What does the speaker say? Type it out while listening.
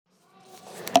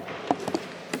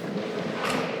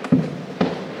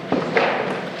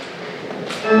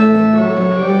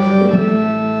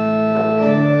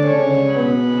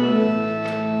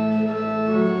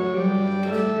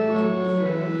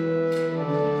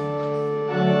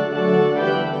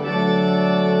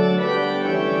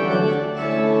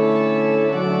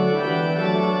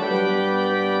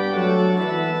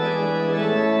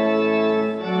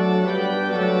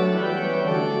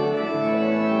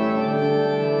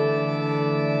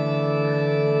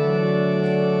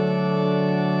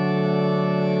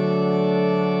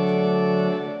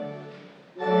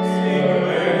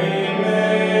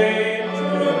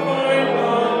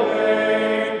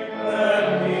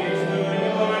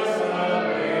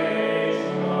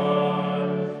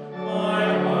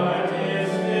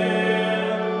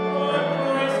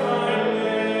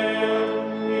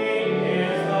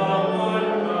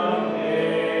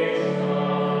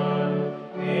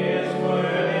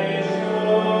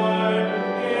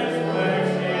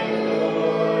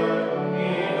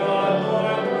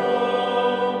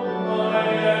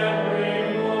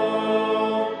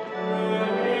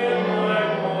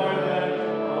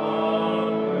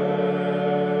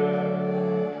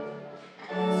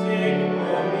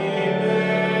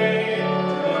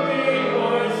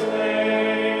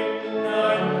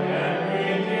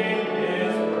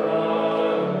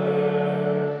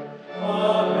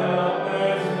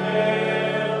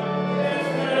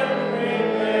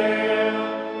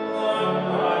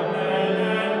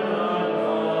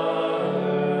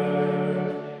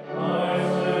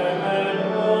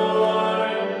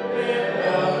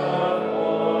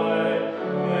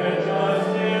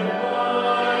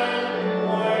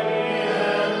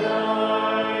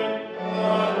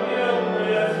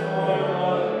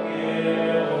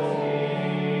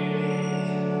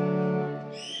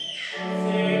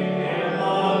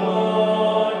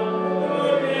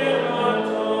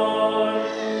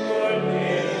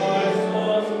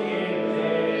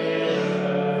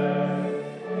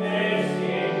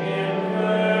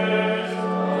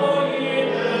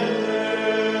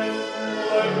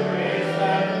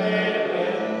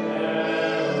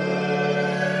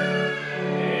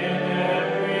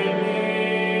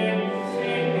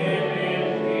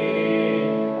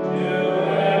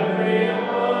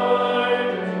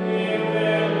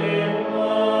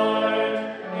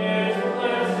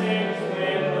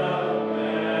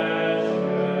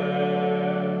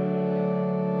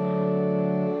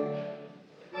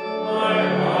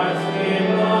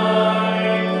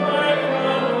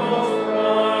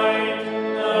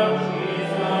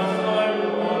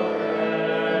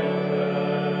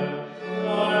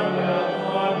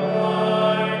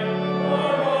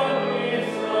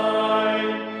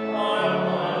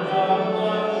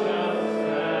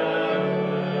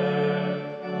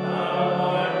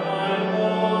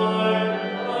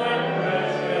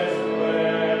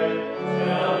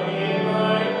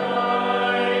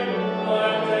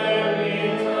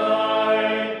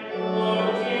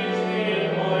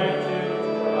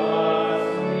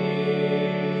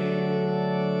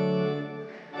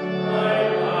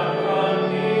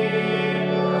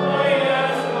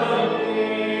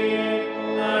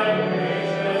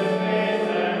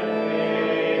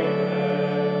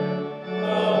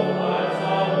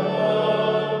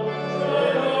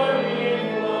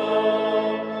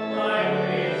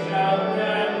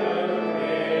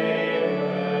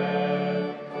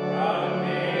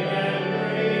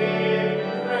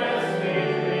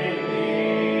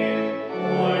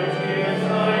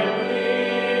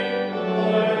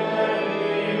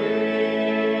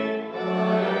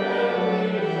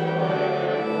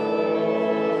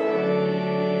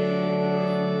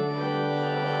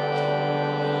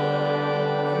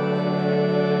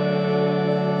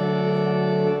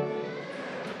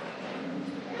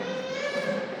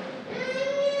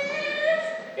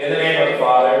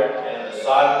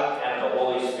Son, and of the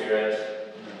Holy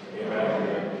Spirit.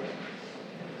 Amen.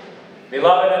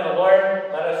 Beloved in the Lord,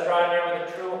 let us draw near with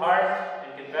a true heart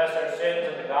and confess our sins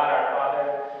unto God our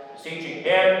Father, beseeching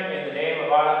Him in the name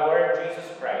of our Lord Jesus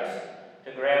Christ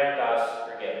to grant us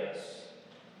forgiveness.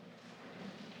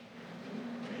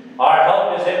 Our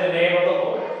help is in the name of the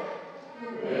Lord.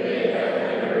 Made heaven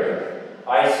and earth.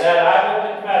 I said, I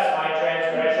will confess my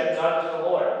transgressions unto the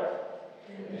Lord.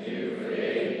 And you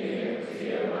forgave the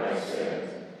iniquity of my sins.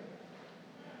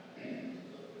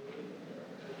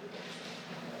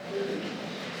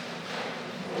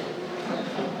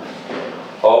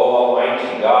 O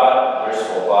Almighty God,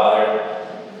 merciful Father,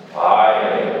 I,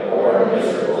 a poor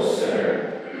miserable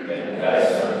sinner,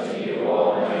 confess unto you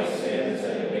all my sins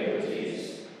and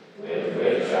iniquities, with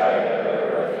which I have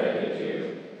ever offended you,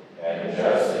 and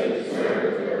justly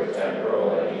deserve your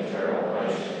temporal and eternal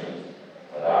punishment.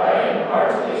 But I am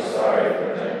heartily sorry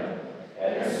for them,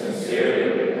 and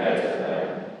sincerely repent of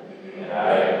them. And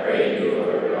I pray you of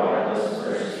your boundless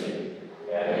mercy,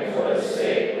 and for the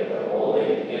sake of the holy,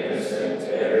 innocent,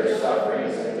 bitter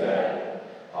sufferings and death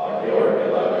of your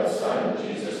beloved Son,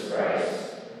 Jesus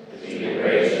Christ, to be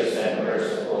gracious and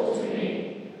merciful to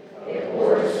me, a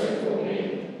poor sinful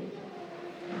being.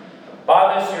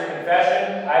 Upon this your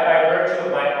confession, I, by virtue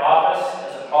of my office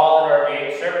as a called and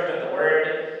ordained servant of the Word,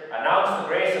 announce the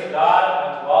grace of God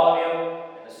unto all of you,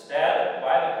 in the stead of,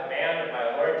 by the command of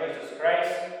my Lord Jesus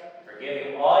Christ, forgive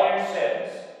you all your sins,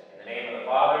 in the name of the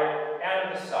Father, and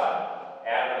of the Son,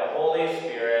 and of the Holy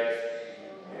Spirit.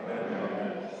 Amen.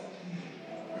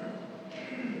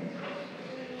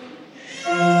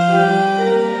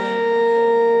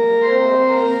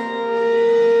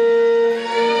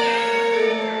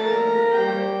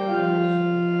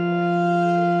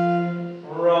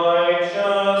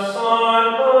 Righteous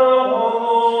art thou, O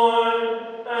Lord,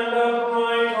 and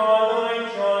upright are thy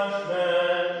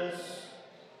judgments.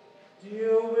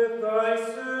 Deal with thy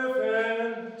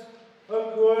servant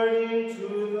according to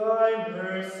thy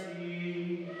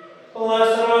mercy.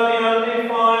 Blessed are the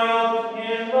undefiled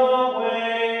in the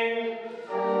way.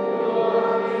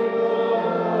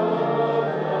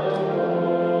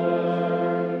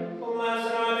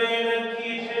 Blessed are they that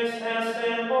keep his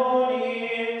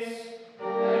testimonies.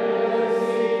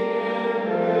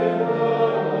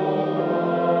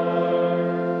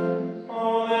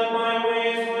 Oh, that my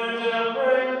ways were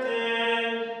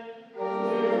directed.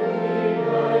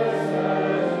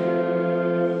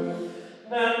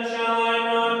 Then shall I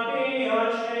not be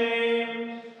ashamed.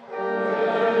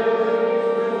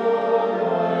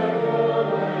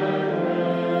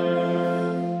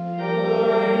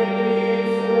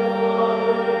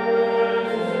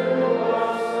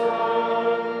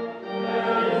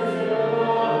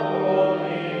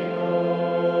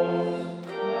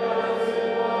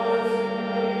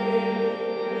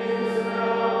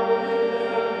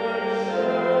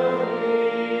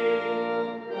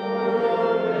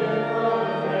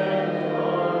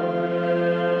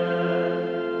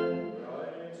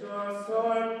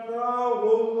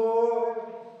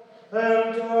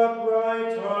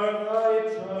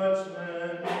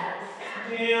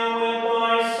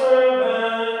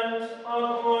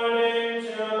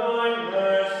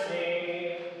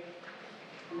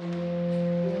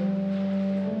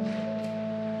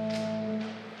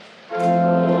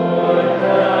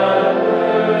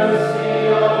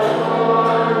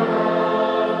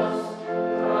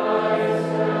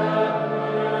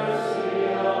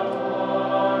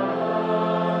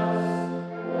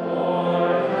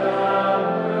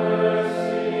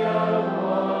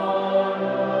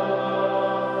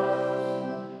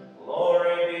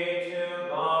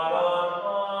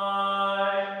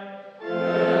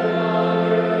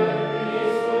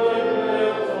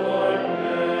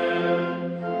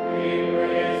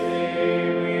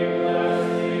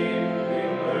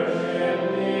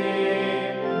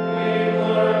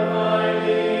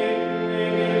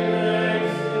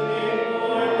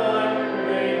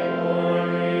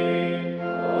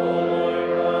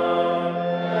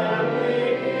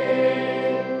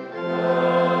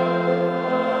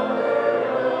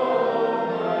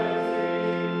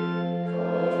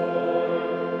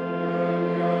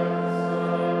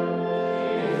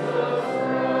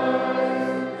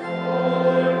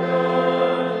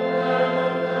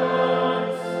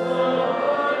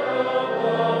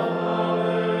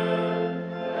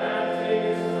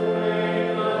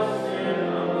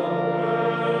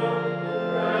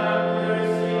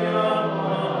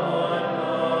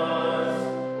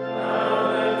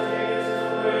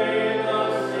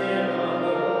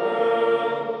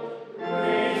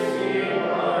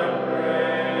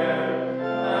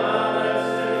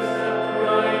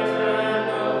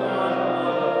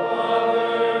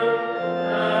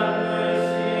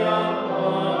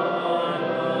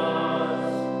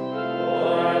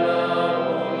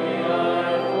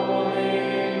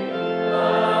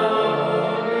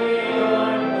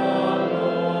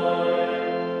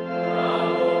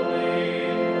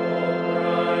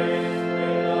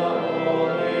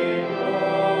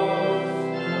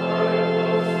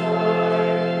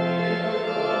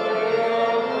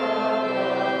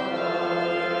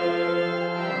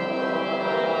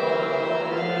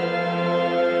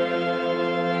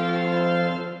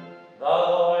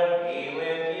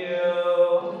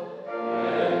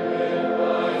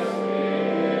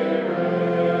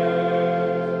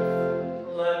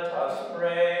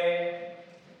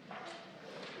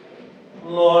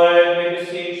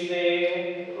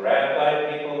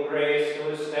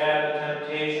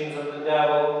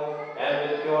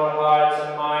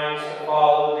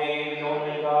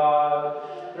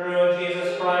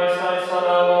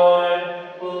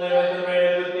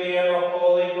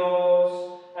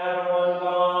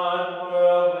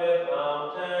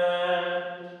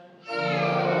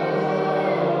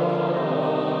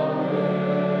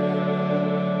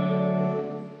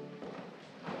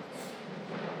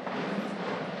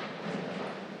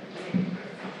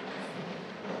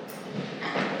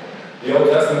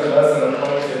 lesson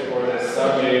appointed for this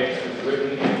Sunday is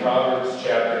written in Proverbs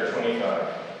chapter 25.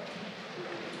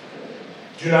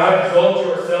 Do not exalt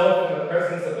yourself in the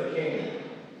presence of the king,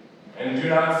 and do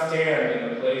not stand in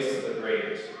the place of the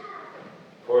great.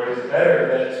 For it is better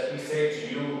that he say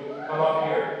to you, come up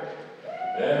here,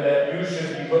 than that you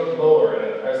should be put lower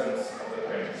in the presence of the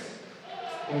prince,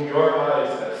 whom your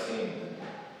eyes have seen.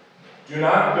 Do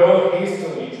not go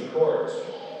hastily to court,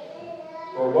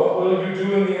 for what will you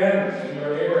do in the end when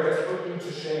your neighbor has put you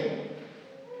to shame?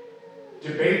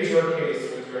 Debate your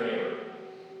case with your neighbor,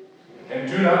 and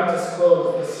do not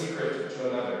disclose the secret to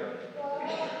another,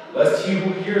 lest he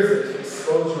who hears it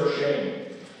expose your shame,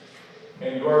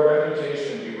 and your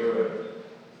reputation be ruined.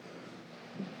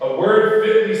 A word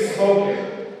fitly spoken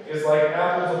is like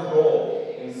apples of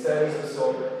gold in settings of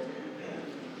silver,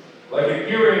 like an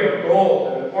earring of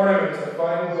gold and an ornament of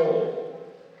fine gold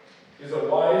is a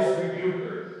wise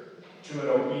rebuker to an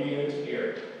obedient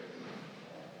ear.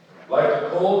 Like the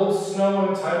cold of snow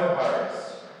in time of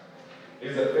harvest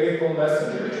is a faithful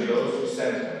messenger to those who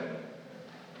send him,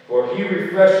 for he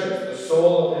refreshes the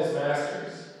soul of his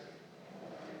masters.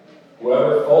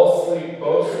 Whoever falsely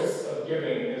boasts of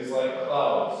giving is like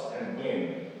clouds and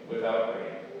wind without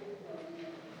rain.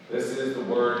 This is the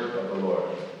word of the Lord.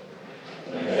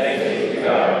 Thanks be to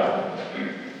God.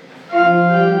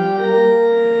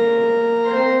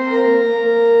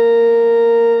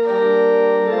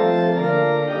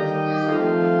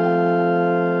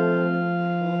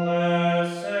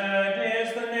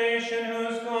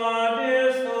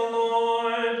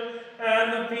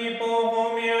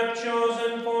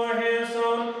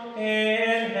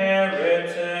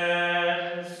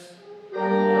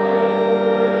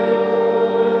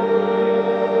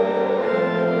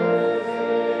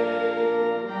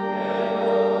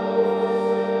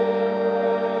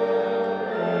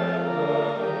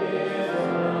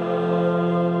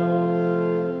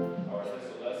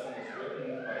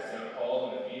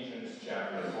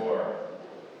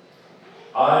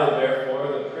 I, therefore,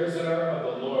 the prisoner of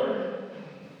the Lord,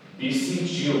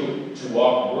 beseech you to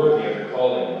walk worthy of the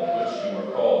calling with which you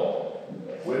were called,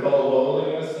 with all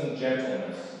lowliness and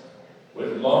gentleness,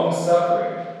 with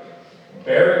long-suffering,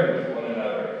 bearing with one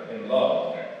another in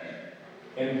love,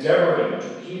 endeavoring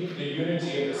to keep the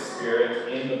unity of the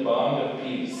Spirit in the bond of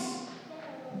peace.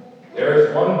 There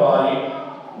is one body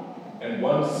and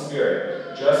one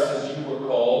Spirit, just as you were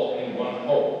called in one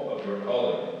hope of your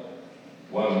calling,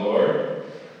 one Lord,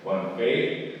 one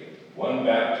faith, one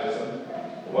baptism,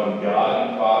 one God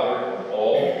and Father of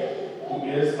all, who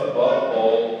is above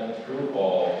all and through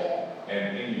all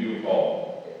and in you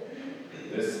all.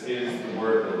 This is the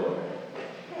word of the Lord.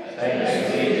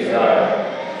 Thanks be to God.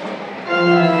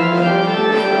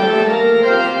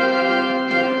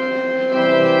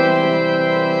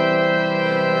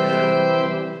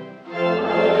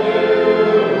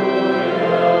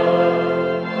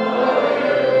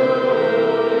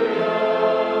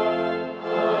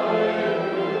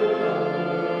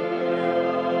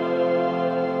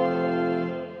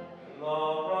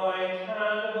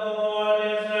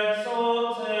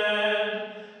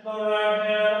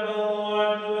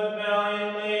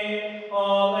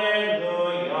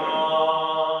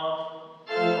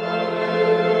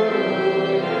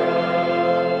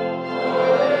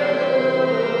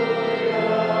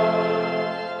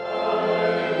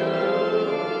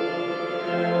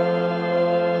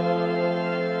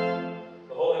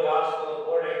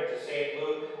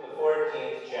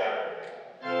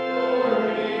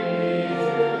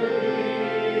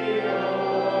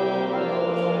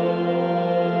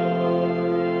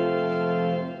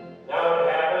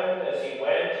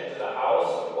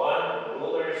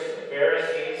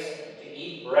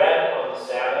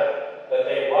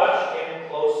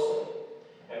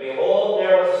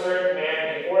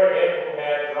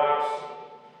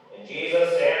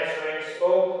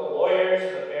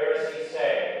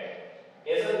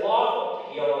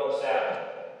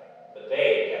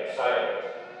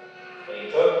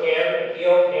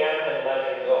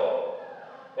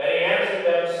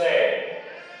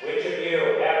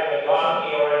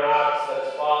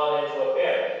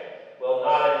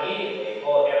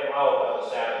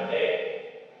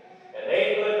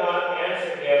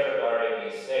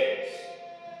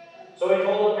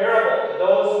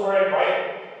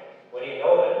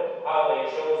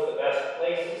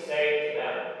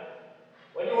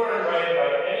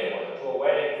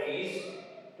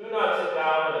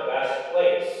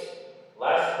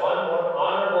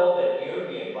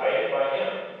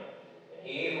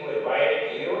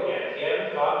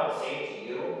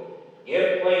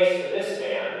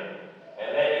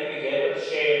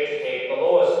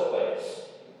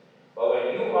 But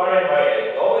when you are invited,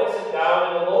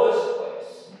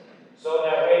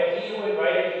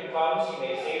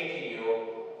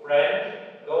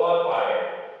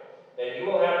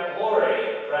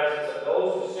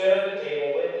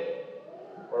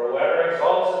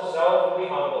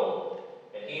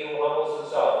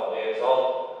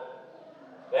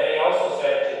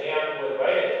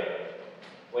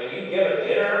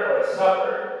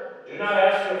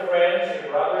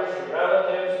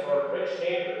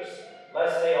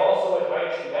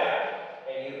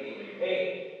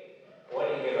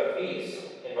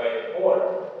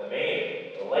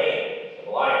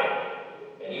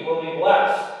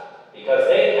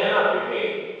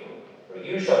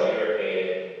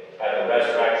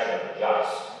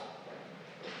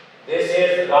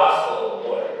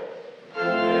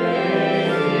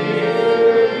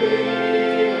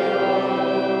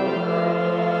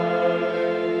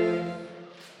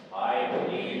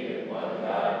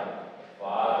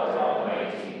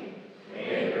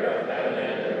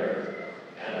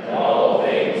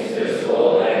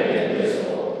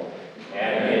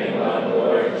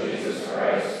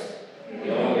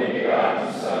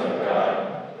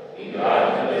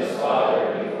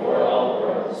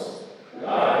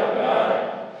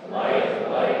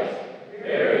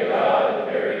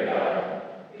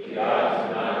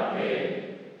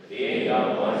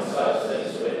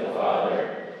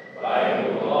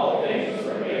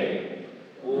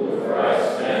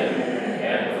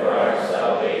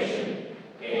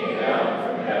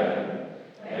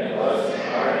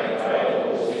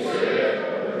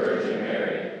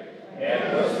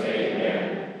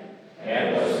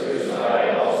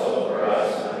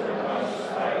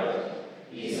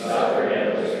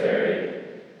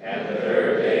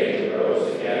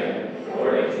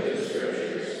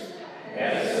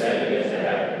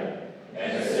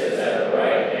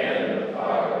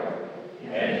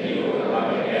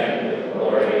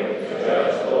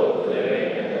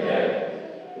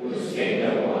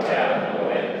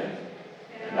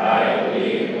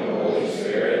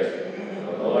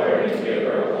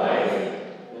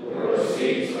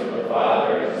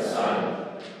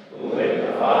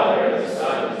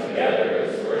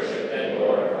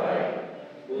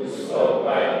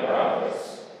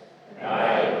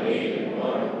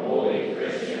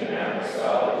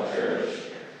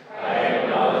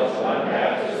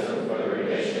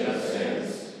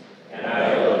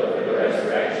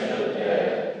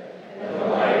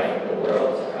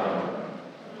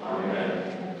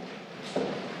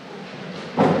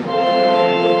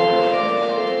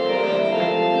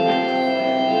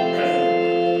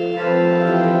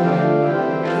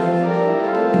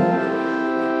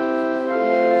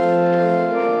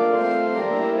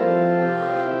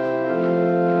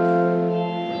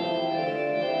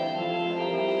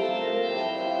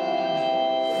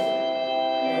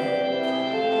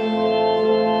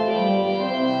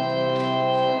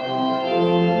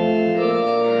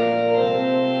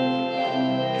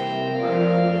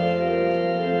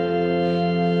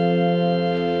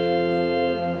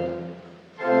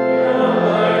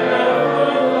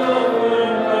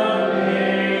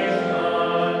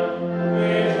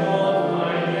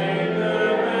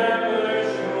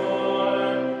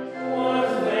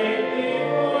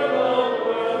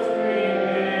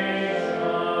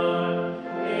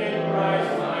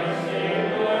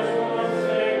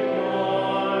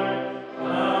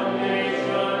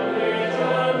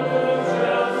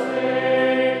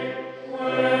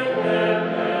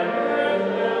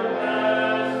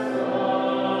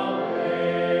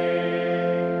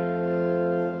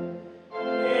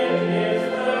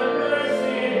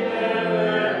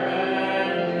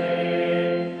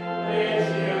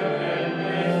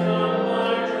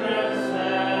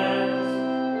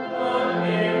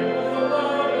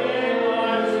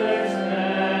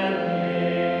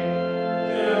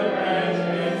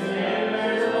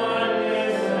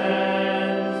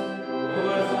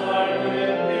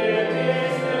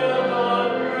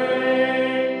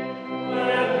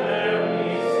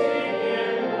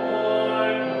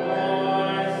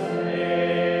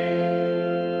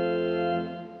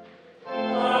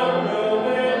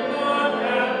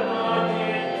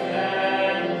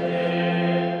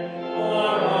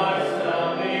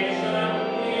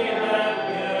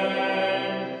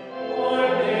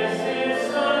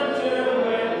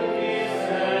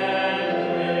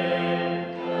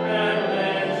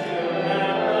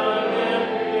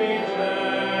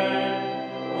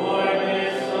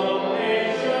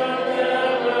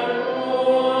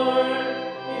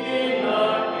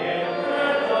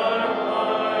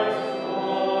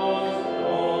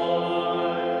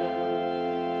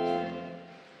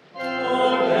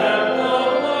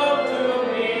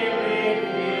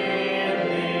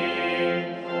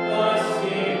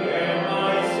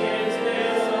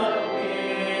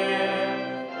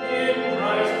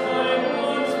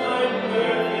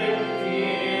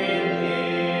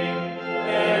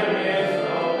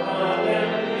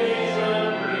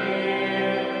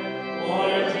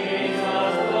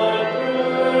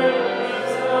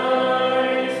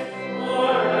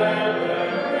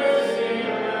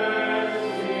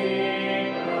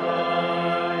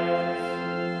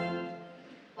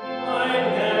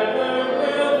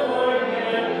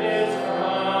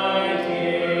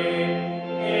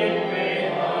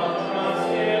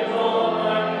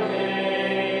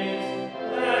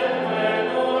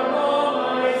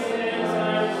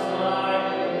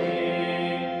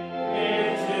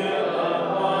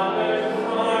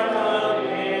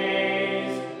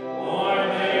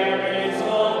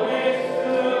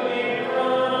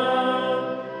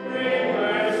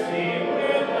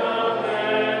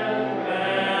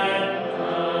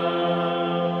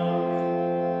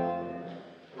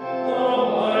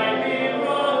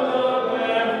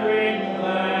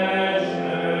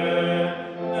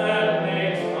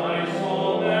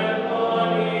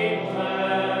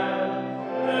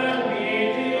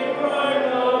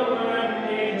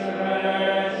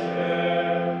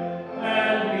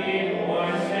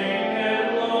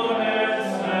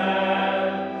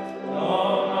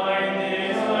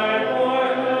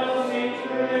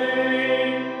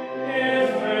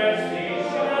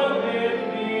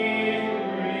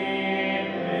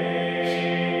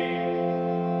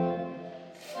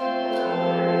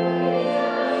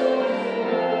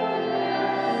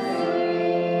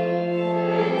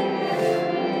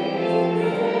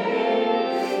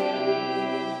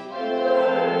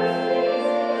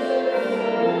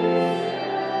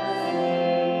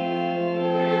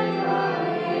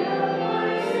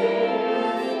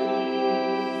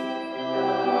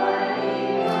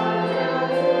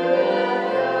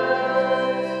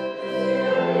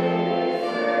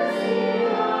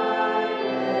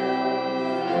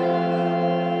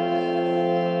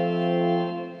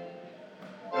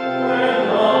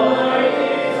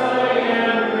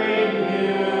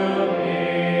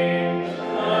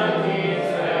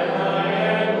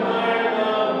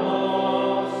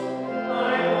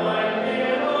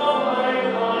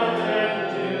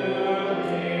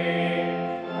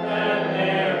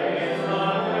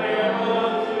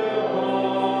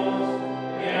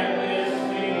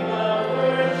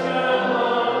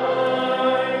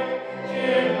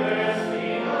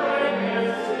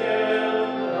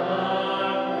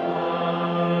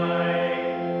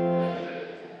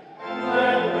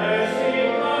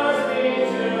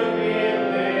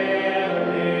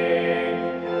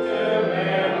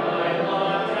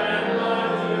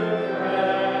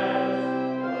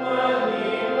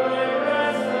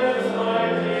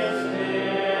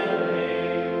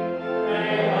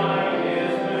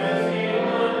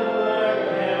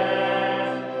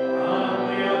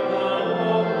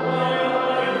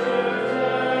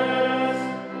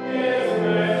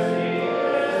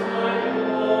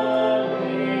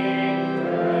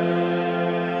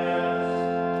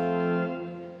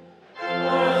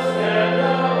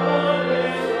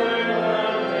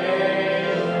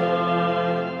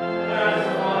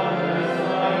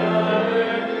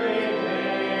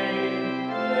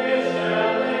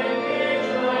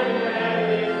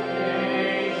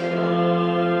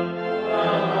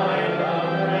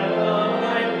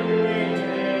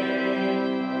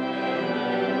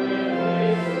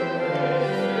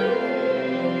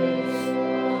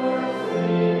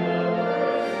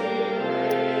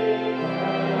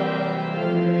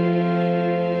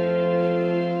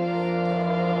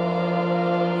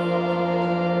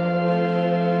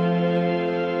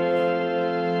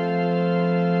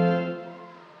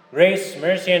 Grace,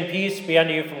 mercy, and peace be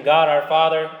unto you from God our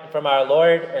Father, and from our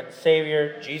Lord and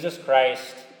Savior, Jesus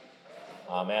Christ.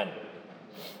 Amen.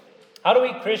 How do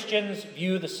we Christians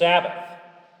view the Sabbath?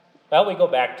 Well, we go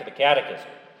back to the Catechism.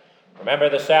 Remember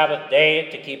the Sabbath day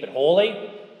to keep it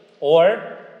holy,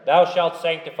 or thou shalt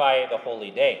sanctify the holy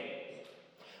day.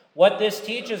 What this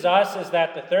teaches us is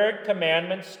that the third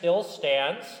commandment still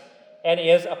stands and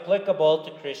is applicable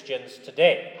to Christians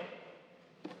today.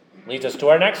 Leads us to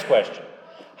our next question.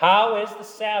 How is the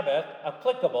Sabbath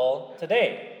applicable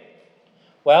today?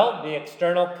 Well, the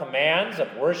external commands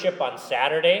of worship on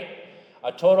Saturday,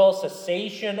 a total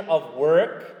cessation of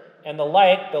work, and the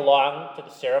like belong to the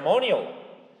ceremonial law.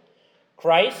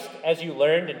 Christ, as you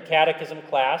learned in catechism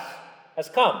class, has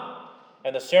come,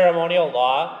 and the ceremonial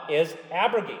law is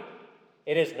abrogated.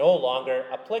 It is no longer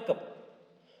applicable.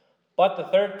 But the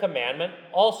third commandment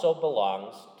also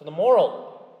belongs to the moral law,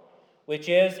 which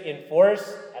is in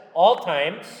force at all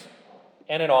times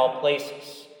and in all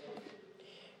places.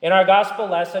 In our gospel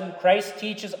lesson, Christ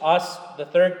teaches us the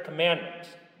third commandment.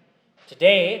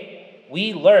 Today,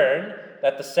 we learn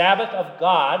that the Sabbath of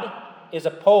God is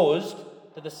opposed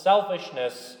to the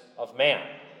selfishness of man.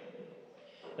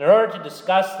 In order to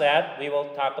discuss that, we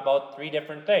will talk about three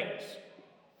different things.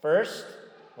 First,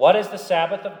 what is the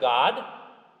Sabbath of God?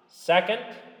 Second,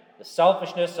 the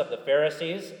selfishness of the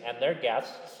Pharisees and their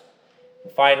guests.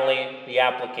 And finally, the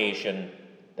application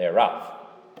thereof.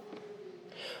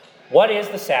 What is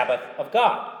the Sabbath of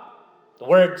God? The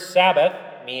word Sabbath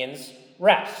means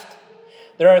rest.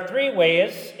 There are three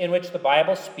ways in which the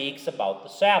Bible speaks about the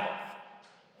Sabbath.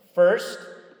 First,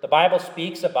 the Bible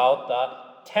speaks about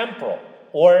the temporal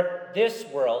or this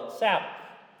world Sabbath.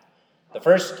 The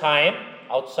first time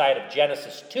outside of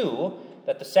Genesis 2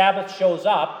 that the Sabbath shows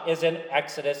up is in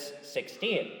Exodus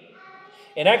 16.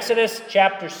 In Exodus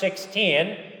chapter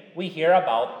 16, we hear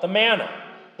about the manna,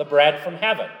 the bread from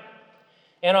heaven.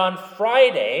 And on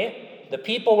Friday, the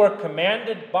people were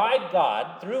commanded by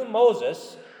God through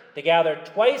Moses to gather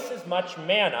twice as much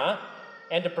manna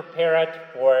and to prepare it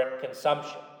for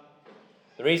consumption.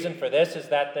 The reason for this is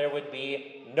that there would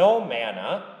be no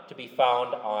manna to be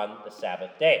found on the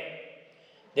Sabbath day.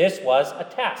 This was a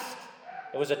test.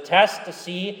 It was a test to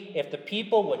see if the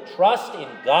people would trust in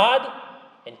God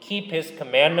and keep his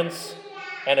commandments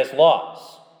and his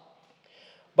laws.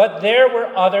 But there were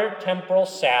other temporal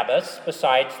Sabbaths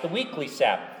besides the weekly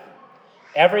Sabbath.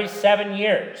 Every 7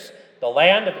 years, the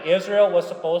land of Israel was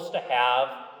supposed to have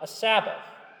a Sabbath.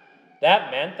 That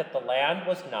meant that the land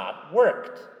was not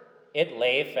worked. It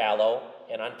lay fallow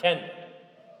and untended.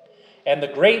 And the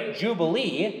Great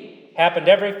Jubilee happened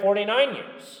every 49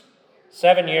 years,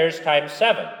 7 years times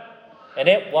 7. And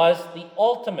it was the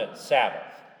ultimate Sabbath,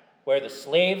 where the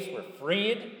slaves were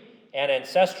freed and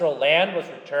ancestral land was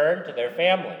returned to their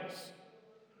families.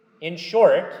 In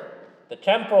short, the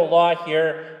temporal law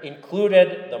here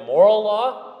included the moral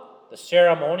law, the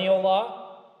ceremonial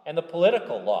law, and the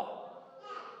political law.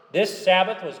 This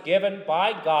Sabbath was given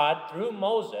by God through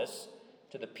Moses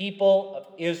to the people of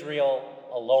Israel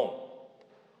alone.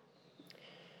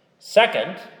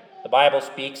 Second, the Bible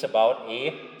speaks about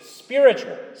a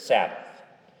spiritual Sabbath.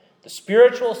 The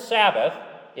spiritual Sabbath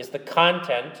is the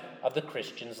content of the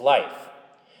Christian's life.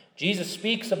 Jesus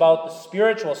speaks about the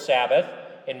spiritual Sabbath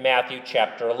in Matthew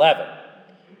chapter 11.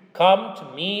 Come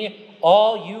to me,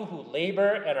 all you who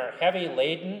labor and are heavy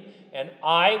laden, and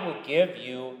I will give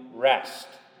you rest.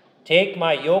 Take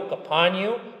my yoke upon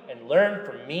you and learn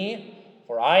from me,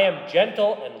 for I am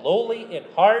gentle and lowly in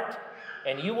heart,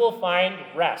 and you will find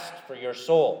rest for your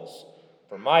souls.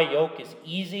 For my yoke is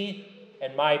easy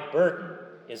and my burden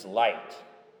is light.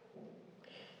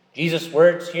 Jesus'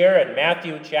 words here in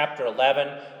Matthew chapter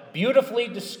 11 beautifully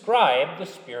describe the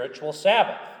spiritual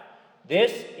Sabbath.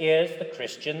 This is the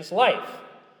Christian's life.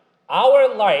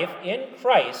 Our life in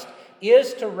Christ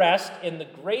is to rest in the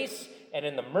grace and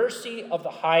in the mercy of the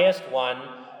highest one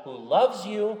who loves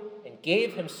you and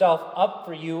gave himself up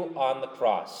for you on the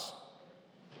cross.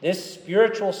 This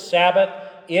spiritual Sabbath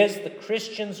is the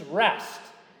Christian's rest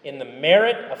in the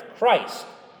merit of Christ,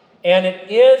 and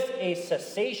it is a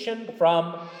cessation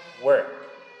from work.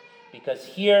 Because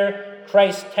here,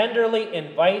 Christ tenderly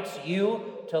invites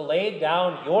you to lay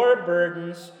down your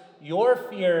burdens, your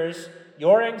fears,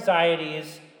 your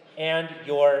anxieties, and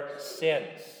your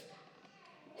sins.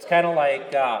 It's kind of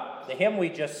like the hymn we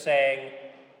just sang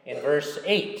in verse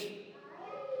 8.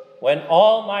 When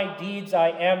all my deeds I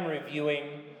am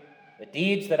reviewing, the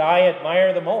deeds that I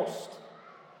admire the most,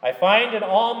 I find in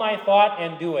all my thought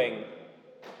and doing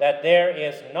that there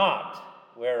is naught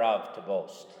whereof to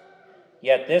boast.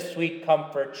 Yet this sweet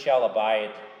comfort shall abide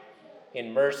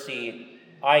in mercy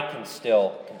I can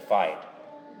still confide.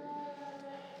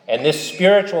 And this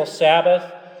spiritual Sabbath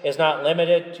is not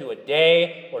limited to a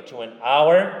day or to an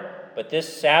hour, but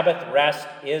this Sabbath rest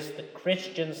is the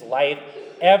Christian's life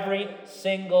every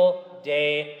single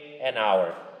day and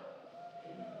hour.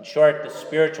 In short, the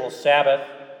spiritual Sabbath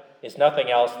is nothing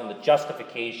else than the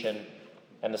justification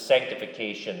and the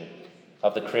sanctification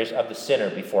of the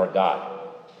sinner before God.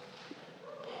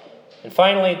 And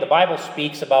finally, the Bible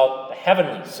speaks about the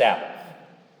heavenly Sabbath.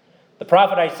 The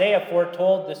prophet Isaiah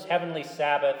foretold this heavenly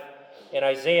Sabbath in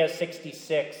Isaiah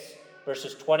 66,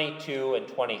 verses 22 and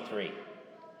 23.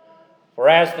 For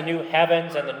as the new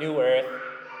heavens and the new earth,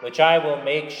 which I will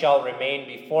make, shall remain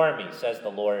before me, says the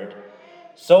Lord,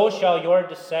 so shall your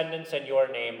descendants and your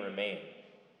name remain.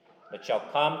 It shall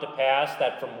come to pass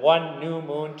that from one new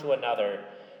moon to another,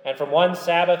 and from one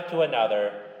Sabbath to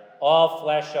another, all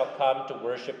flesh shall come to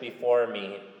worship before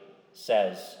me,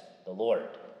 says the Lord.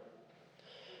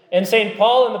 And St.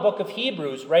 Paul in the book of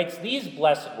Hebrews writes these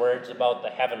blessed words about the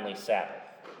heavenly Sabbath.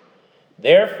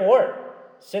 Therefore,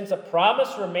 since a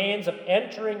promise remains of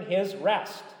entering his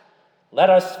rest, let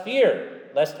us fear,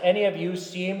 lest any of you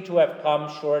seem to have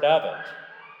come short of it.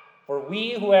 For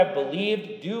we who have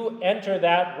believed do enter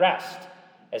that rest,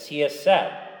 as he has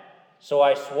said, so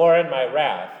I swore in my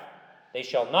wrath, they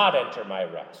shall not enter my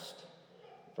rest.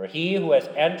 For he who has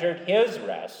entered his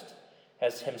rest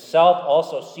has himself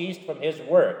also ceased from his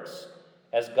works,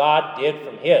 as God did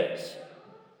from his.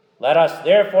 Let us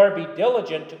therefore be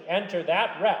diligent to enter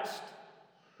that rest,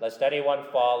 lest anyone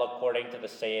fall according to the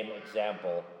same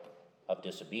example of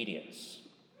disobedience.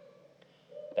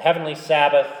 The heavenly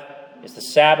Sabbath is the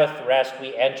Sabbath rest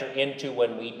we enter into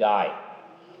when we die,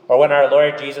 or when our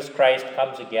Lord Jesus Christ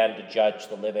comes again to judge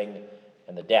the living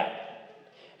and the dead.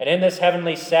 And in this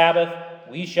heavenly Sabbath,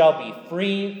 we shall be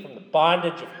free from the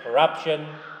bondage of corruption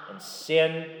and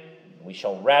sin, and we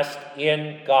shall rest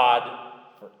in God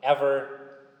forever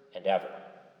and ever.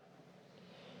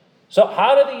 So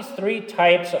how do these three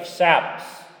types of Sabbaths,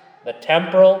 the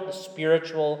temporal, the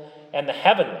spiritual, and the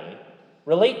heavenly,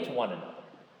 relate to one another?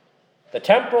 The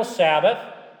temporal Sabbath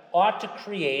ought to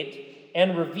create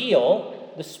and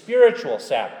reveal the spiritual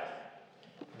Sabbath.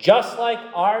 Just like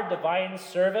our divine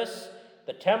service,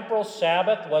 the temporal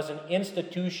Sabbath was an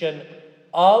institution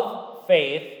of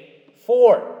faith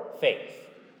for faith.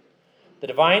 The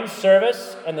divine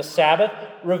service and the Sabbath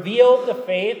revealed the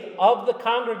faith of the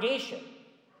congregation,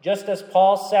 just as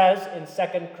Paul says in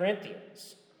 2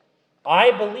 Corinthians.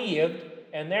 I believed,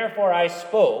 and therefore I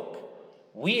spoke.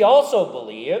 We also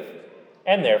believe,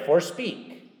 and therefore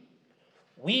speak.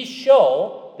 We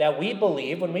show that we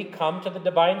believe when we come to the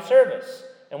divine service,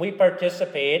 and we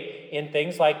participate in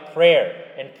things like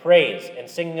prayer and praise and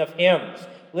singing of hymns,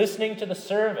 listening to the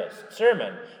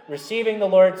sermon, receiving the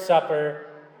Lord's Supper,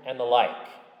 and the like.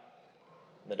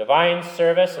 The divine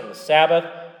service and the Sabbath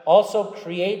also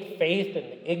create faith in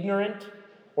the ignorant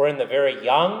or in the very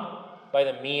young by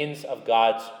the means of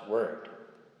God's word.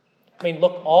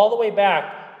 Look all the way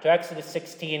back to Exodus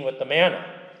 16 with the manna.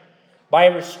 By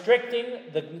restricting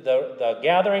the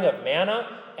gathering of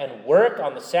manna and work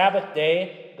on the Sabbath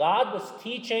day, God was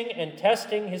teaching and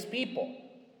testing his people.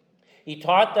 He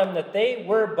taught them that they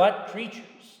were but creatures,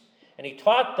 and he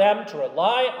taught them to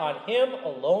rely on him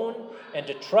alone and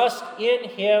to trust in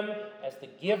him as the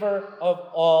giver of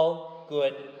all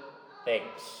good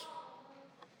things.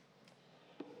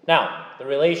 Now, the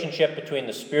relationship between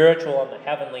the spiritual and the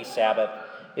heavenly Sabbath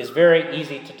is very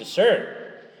easy to discern.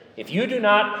 If you do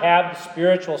not have the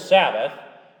spiritual Sabbath,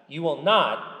 you will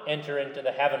not enter into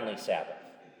the heavenly Sabbath.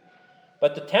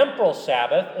 But the temporal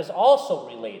Sabbath is also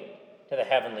related to the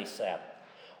heavenly Sabbath.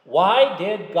 Why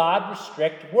did God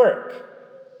restrict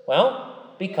work?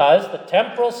 Well, because the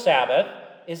temporal Sabbath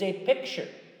is a picture.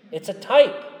 It's a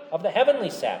type of the heavenly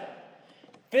Sabbath.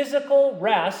 Physical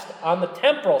rest on the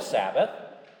temporal Sabbath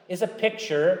is a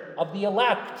picture of the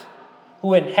elect,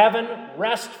 who in heaven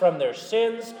rest from their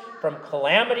sins, from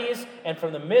calamities, and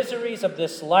from the miseries of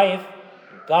this life.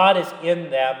 God is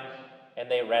in them, and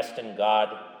they rest in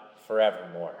God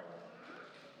forevermore.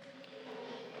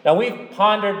 Now, we've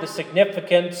pondered the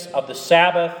significance of the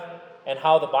Sabbath and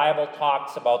how the Bible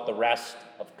talks about the rest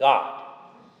of God.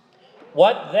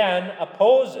 What then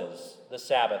opposes the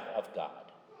Sabbath of God?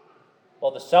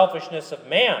 Well, the selfishness of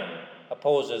man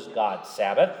opposes God's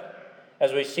Sabbath,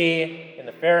 as we see in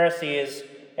the Pharisees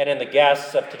and in the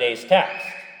guests of today's text.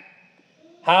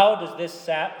 How does this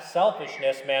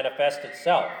selfishness manifest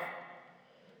itself?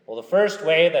 Well, the first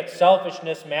way that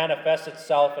selfishness manifests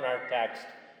itself in our text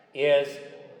is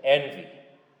envy.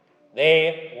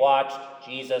 They watched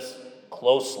Jesus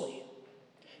closely.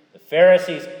 The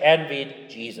Pharisees envied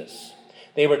Jesus.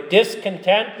 They were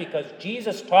discontent because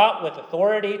Jesus taught with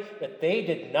authority that they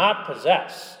did not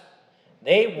possess.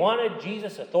 They wanted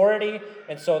Jesus' authority,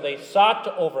 and so they sought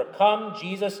to overcome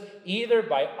Jesus either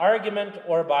by argument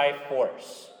or by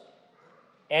force.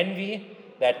 Envy,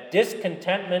 that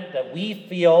discontentment that we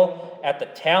feel at the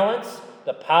talents,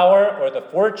 the power, or the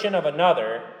fortune of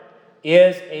another,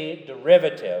 is a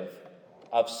derivative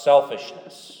of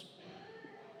selfishness.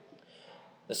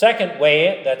 The second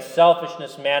way that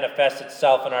selfishness manifests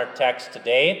itself in our text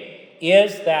today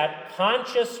is that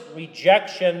conscious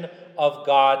rejection of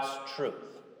God's truth.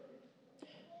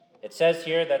 It says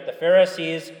here that the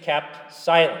Pharisees kept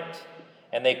silent,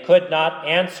 and they could not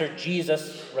answer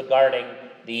Jesus regarding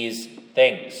these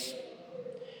things.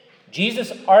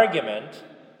 Jesus' argument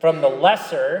from the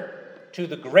lesser to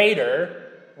the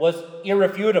greater was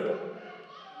irrefutable.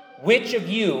 Which of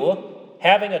you,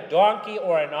 having a donkey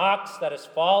or an ox that has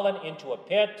fallen into a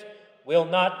pit, will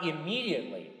not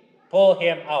immediately pull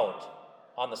him out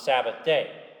on the Sabbath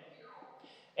day?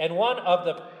 And one of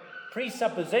the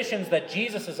presuppositions that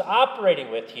Jesus is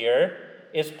operating with here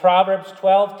is Proverbs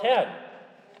 12:10,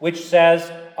 which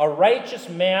says, "A righteous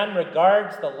man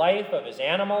regards the life of his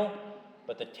animal,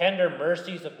 but the tender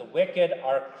mercies of the wicked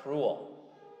are cruel."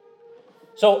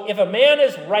 So if a man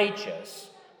is righteous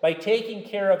by taking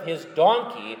care of his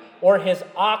donkey or his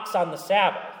ox on the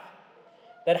Sabbath,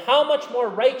 then how much more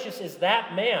righteous is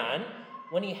that man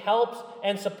when he helps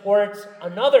and supports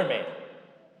another man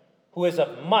who is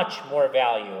of much more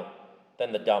value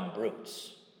than the dumb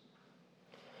brutes?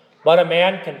 But a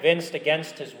man convinced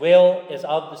against his will is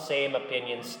of the same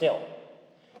opinion still,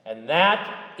 and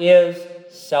that is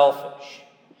selfish.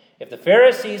 If the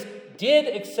Pharisees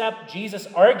did accept Jesus'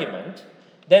 argument,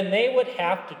 then they would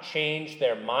have to change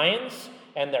their minds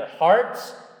and their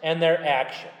hearts and their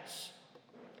actions.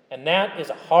 And that is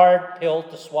a hard pill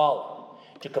to swallow,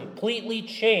 to completely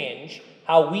change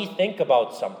how we think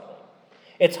about something.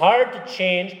 It's hard to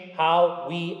change how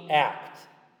we act.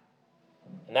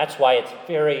 And that's why it's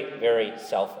very, very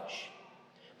selfish.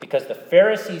 Because the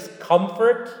Pharisees'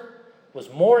 comfort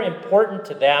was more important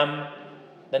to them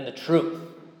than the truth.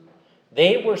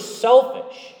 They were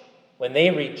selfish when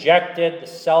they rejected the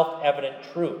self-evident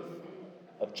truth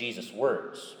of Jesus'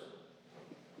 words.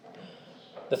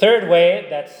 The third way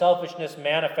that selfishness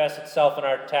manifests itself in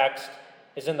our text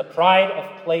is in the pride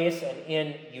of place and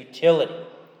in utility.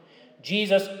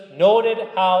 Jesus noted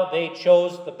how they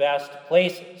chose the best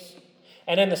places.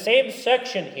 And in the same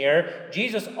section here,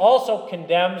 Jesus also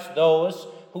condemns those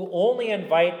who only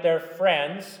invite their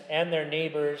friends and their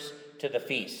neighbors to the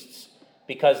feasts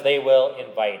because they will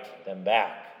invite them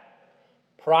back.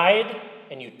 Pride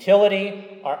and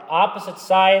utility are opposite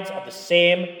sides of the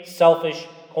same selfish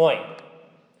coin.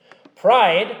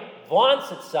 Pride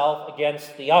vaunts itself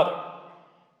against the other.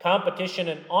 Competition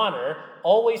and honor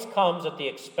always comes at the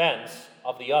expense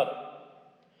of the other.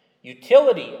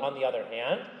 Utility, on the other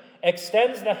hand,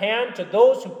 extends the hand to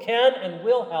those who can and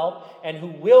will help and who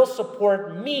will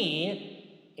support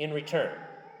me in return.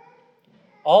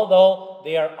 Although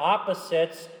they are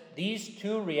opposites, these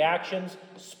two reactions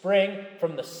spring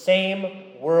from the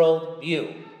same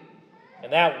worldview.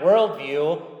 And that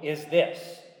worldview is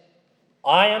this: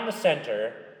 I am the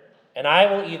center, and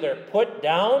I will either put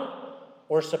down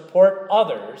or support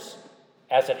others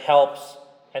as it helps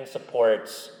and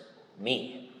supports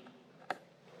me.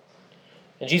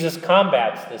 And Jesus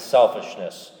combats this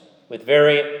selfishness with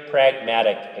very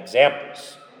pragmatic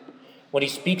examples. When he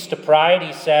speaks to pride,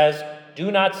 he says,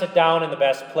 "Do not sit down in the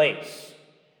best place."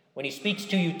 When he speaks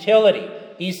to utility,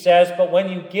 he says, "But when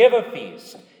you give a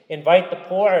feast, invite the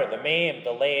poor, the maimed,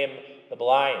 the lame, the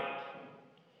blind."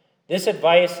 This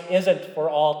advice isn't for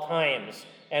all times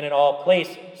and in all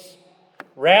places.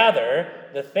 Rather,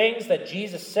 the things that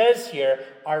Jesus says here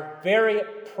are very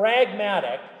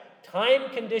pragmatic,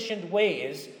 time-conditioned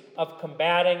ways of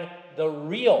combating the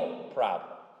real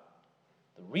problem.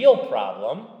 The real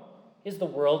problem is the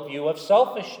worldview of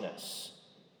selfishness,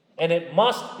 and it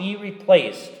must be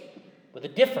replaced with a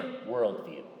different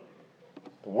worldview,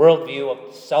 the worldview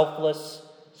of the selfless,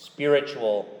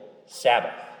 spiritual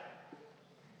Sabbath.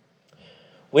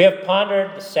 We have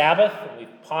pondered the Sabbath, and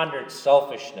we've pondered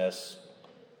selfishness.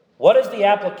 What is the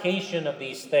application of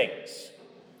these things?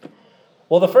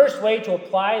 Well, the first way to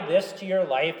apply this to your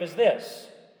life is this: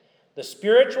 the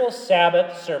spiritual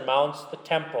Sabbath surmounts the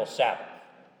temporal Sabbath.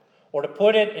 Or to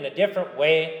put it in a different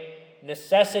way,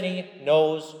 necessity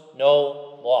knows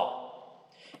no law.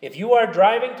 If you are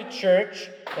driving to church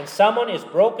and someone is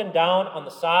broken down on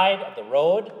the side of the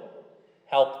road,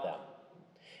 help them.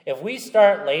 If we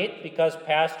start late because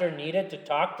pastor needed to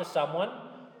talk to someone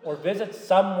or visit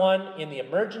someone in the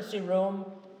emergency room,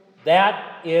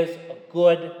 that is a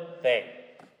good thing.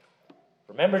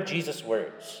 Remember Jesus'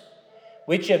 words.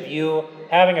 Which of you,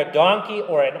 having a donkey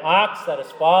or an ox that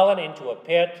has fallen into a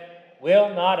pit,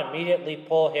 will not immediately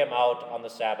pull him out on the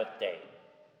Sabbath day?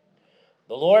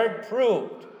 The Lord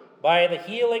proved by the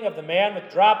healing of the man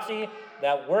with dropsy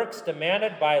that works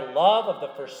demanded by love of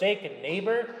the forsaken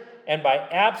neighbor and by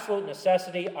absolute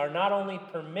necessity are not only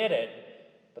permitted,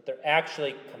 but they're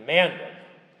actually commanded.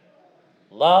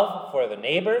 Love for the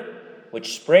neighbor,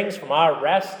 which springs from our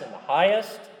rest in the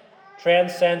highest,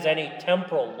 transcends any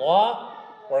temporal law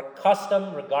or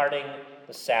custom regarding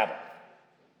the Sabbath.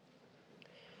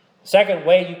 The second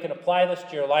way you can apply this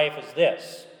to your life is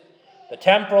this. The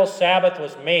temporal Sabbath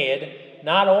was made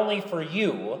not only for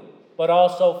you, but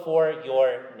also for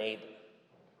your neighbor.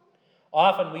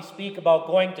 Often we speak about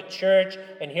going to church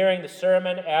and hearing the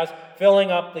sermon as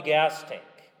filling up the gas tank.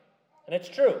 And it's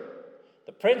true.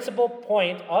 The principal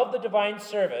point of the divine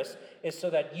service is so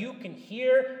that you can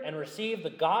hear and receive the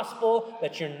gospel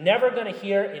that you're never going to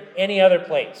hear in any other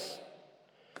place.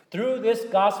 Through this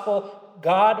gospel,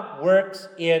 God works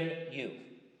in you.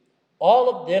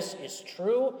 All of this is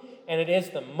true, and it is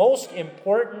the most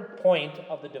important point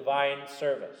of the divine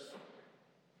service.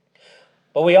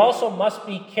 But we also must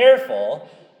be careful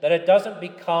that it doesn't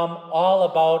become all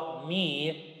about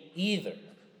me either.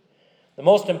 The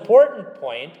most important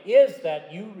point is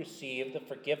that you receive the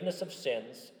forgiveness of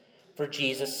sins for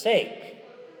Jesus' sake.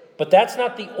 But that's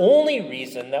not the only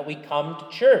reason that we come to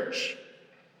church.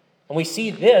 And we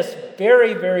see this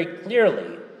very, very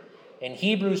clearly in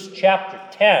Hebrews chapter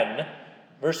 10,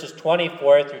 verses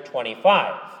 24 through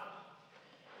 25.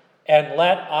 And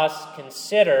let us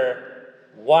consider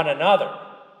one another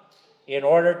in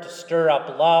order to stir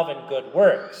up love and good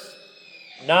works,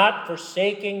 not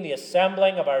forsaking the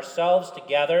assembling of ourselves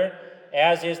together,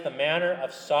 as is the manner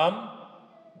of some,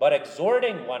 but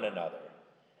exhorting one another,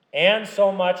 and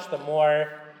so much the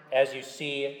more as you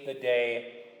see the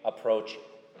day approaching.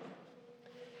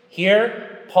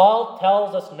 Here, Paul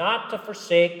tells us not to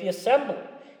forsake the assembly.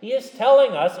 He is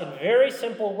telling us in very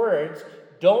simple words,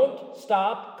 don't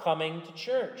stop coming to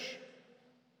church.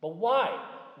 But why?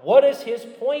 What is his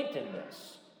point in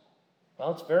this?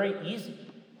 Well, it's very easy.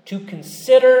 To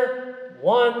consider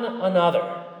one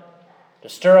another, to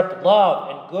stir up love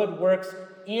and good works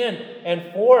in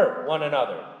and for one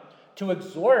another, to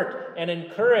exhort and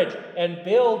encourage and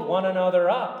build one another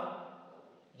up.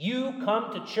 You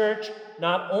come to church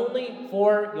not only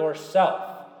for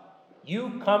yourself,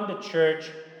 you come to church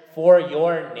for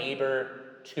your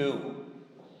neighbor too,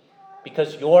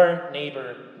 because your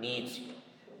neighbor needs you.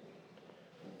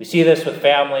 We see this with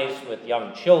families with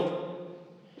young children.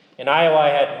 In Iowa, I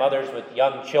had mothers with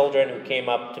young children who came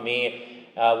up to me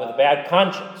with a bad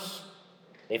conscience.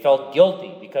 They felt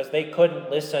guilty because they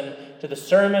couldn't listen to the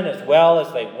sermon as well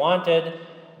as they wanted,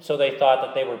 so they thought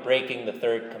that they were breaking the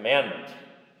third commandment.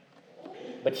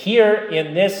 But here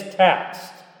in this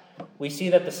text, we see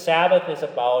that the Sabbath is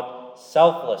about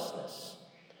selflessness.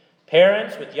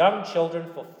 Parents with young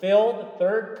children fulfill the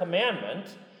third commandment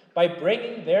by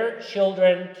bringing their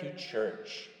children to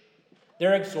church.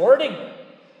 They're exhorting them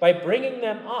by bringing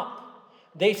them up.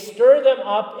 They stir them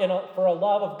up for a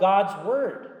love of God's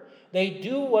word. They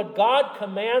do what God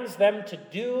commands them to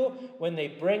do when they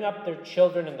bring up their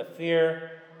children in the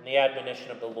fear and the admonition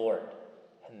of the Lord.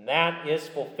 And that is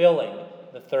fulfilling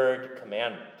the third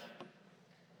commandment.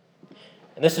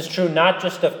 And this is true not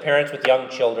just of parents with young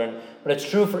children, but it's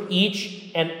true for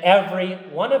each and every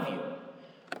one of you.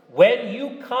 When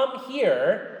you come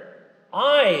here,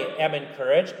 I am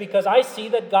encouraged because I see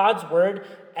that God's word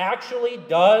actually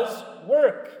does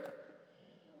work.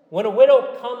 When a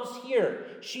widow comes here,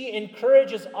 she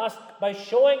encourages us by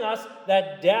showing us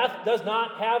that death does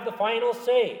not have the final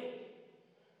say.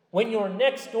 When your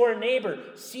next door neighbor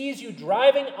sees you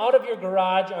driving out of your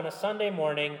garage on a Sunday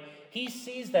morning, he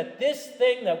sees that this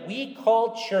thing that we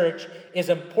call church is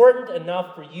important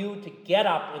enough for you to get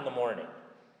up in the morning.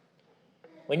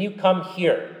 When you come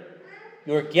here,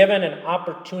 you're given an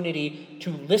opportunity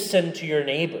to listen to your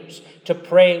neighbors, to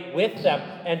pray with them,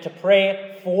 and to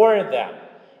pray for them,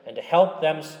 and to help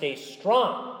them stay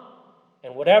strong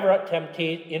in whatever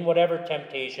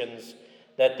temptations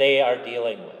that they are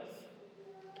dealing with.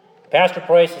 Pastor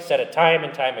Preuss has said it time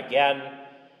and time again,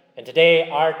 and today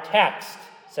our text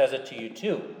says it to you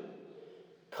too.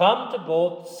 Come to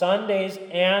both Sundays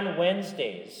and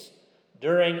Wednesdays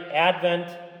during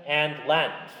Advent and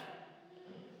Lent.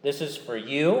 This is for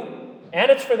you, and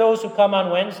it's for those who come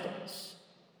on Wednesdays.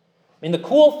 I mean, the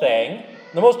cool thing,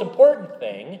 the most important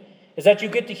thing, is that you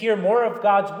get to hear more of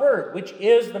God's word, which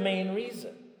is the main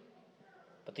reason.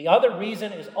 But the other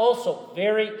reason is also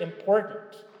very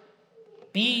important.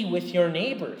 Be with your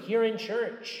neighbor here in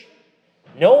church.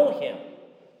 Know him.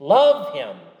 Love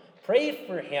him. Pray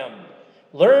for him.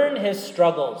 Learn his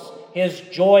struggles, his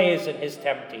joys, and his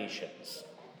temptations.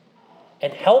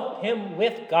 And help him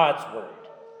with God's word.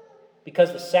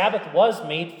 Because the Sabbath was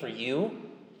made for you,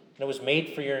 and it was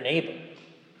made for your neighbor.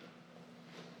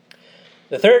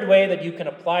 The third way that you can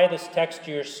apply this text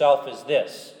to yourself is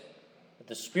this: that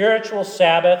the spiritual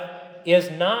Sabbath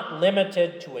is not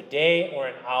limited to a day or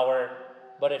an hour,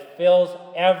 but it fills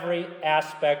every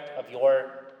aspect of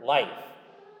your life.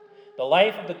 The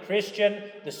life of the Christian,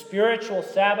 the spiritual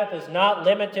Sabbath, is not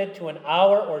limited to an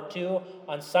hour or two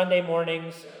on Sunday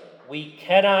mornings. We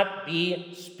cannot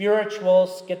be spiritual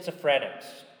schizophrenics.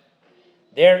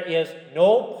 There is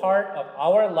no part of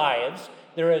our lives,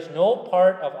 there is no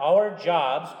part of our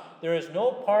jobs, there is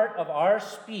no part of our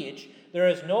speech, there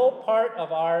is no part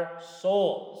of our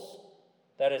souls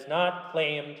that is not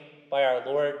claimed by our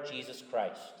Lord Jesus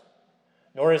Christ.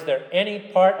 Nor is there any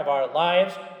part of our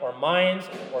lives or minds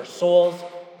or souls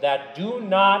that do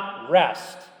not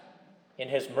rest in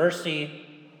his mercy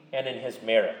and in his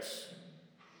merits.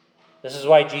 This is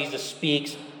why Jesus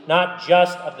speaks not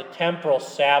just of the temporal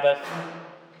Sabbath,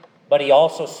 but he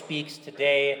also speaks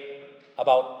today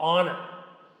about honor,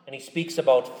 and he speaks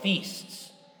about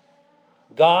feasts.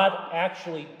 God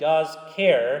actually does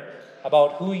care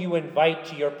about who you invite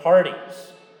to your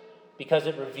parties, because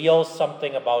it reveals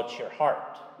something about your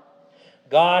heart.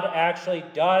 God actually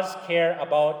does care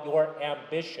about your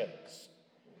ambitions,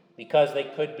 because they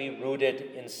could be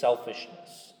rooted in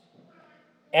selfishness.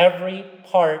 Every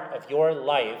part of your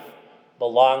life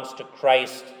belongs to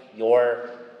Christ, your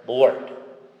Lord.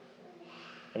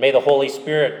 And may the Holy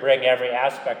Spirit bring every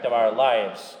aspect of our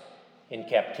lives in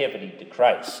captivity to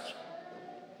Christ.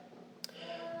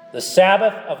 The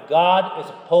Sabbath of God is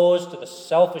opposed to the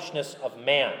selfishness of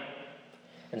man.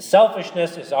 And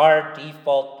selfishness is our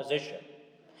default position.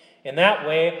 In that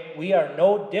way, we are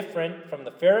no different from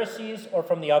the Pharisees or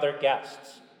from the other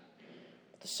guests.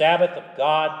 The Sabbath of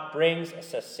God brings a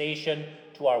cessation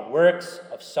to our works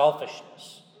of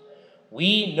selfishness.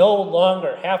 We no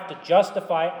longer have to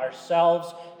justify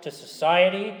ourselves to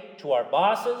society, to our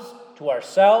bosses, to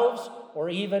ourselves, or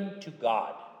even to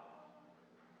God.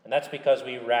 And that's because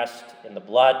we rest in the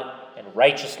blood and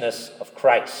righteousness of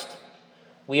Christ.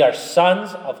 We are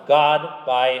sons of God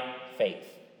by faith.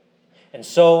 And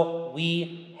so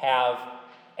we have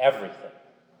everything.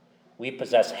 We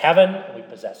possess heaven and we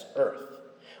possess earth.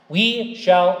 We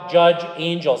shall judge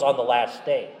angels on the last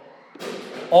day.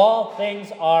 All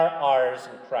things are ours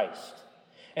in Christ.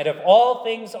 And if all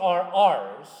things are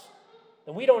ours,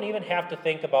 then we don't even have to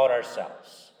think about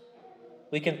ourselves.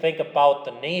 We can think about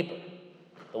the neighbor,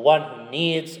 the one who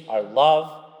needs our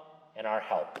love and our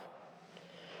help.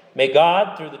 May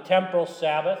God, through the temporal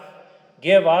Sabbath,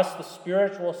 give us the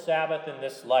spiritual Sabbath in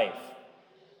this life,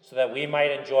 so that we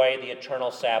might enjoy the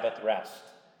eternal Sabbath rest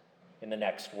in the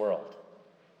next world.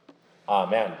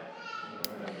 Amen.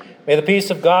 May the peace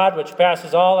of God, which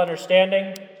passes all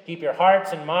understanding, keep your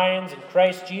hearts and minds in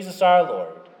Christ Jesus our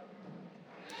Lord.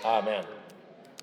 Amen.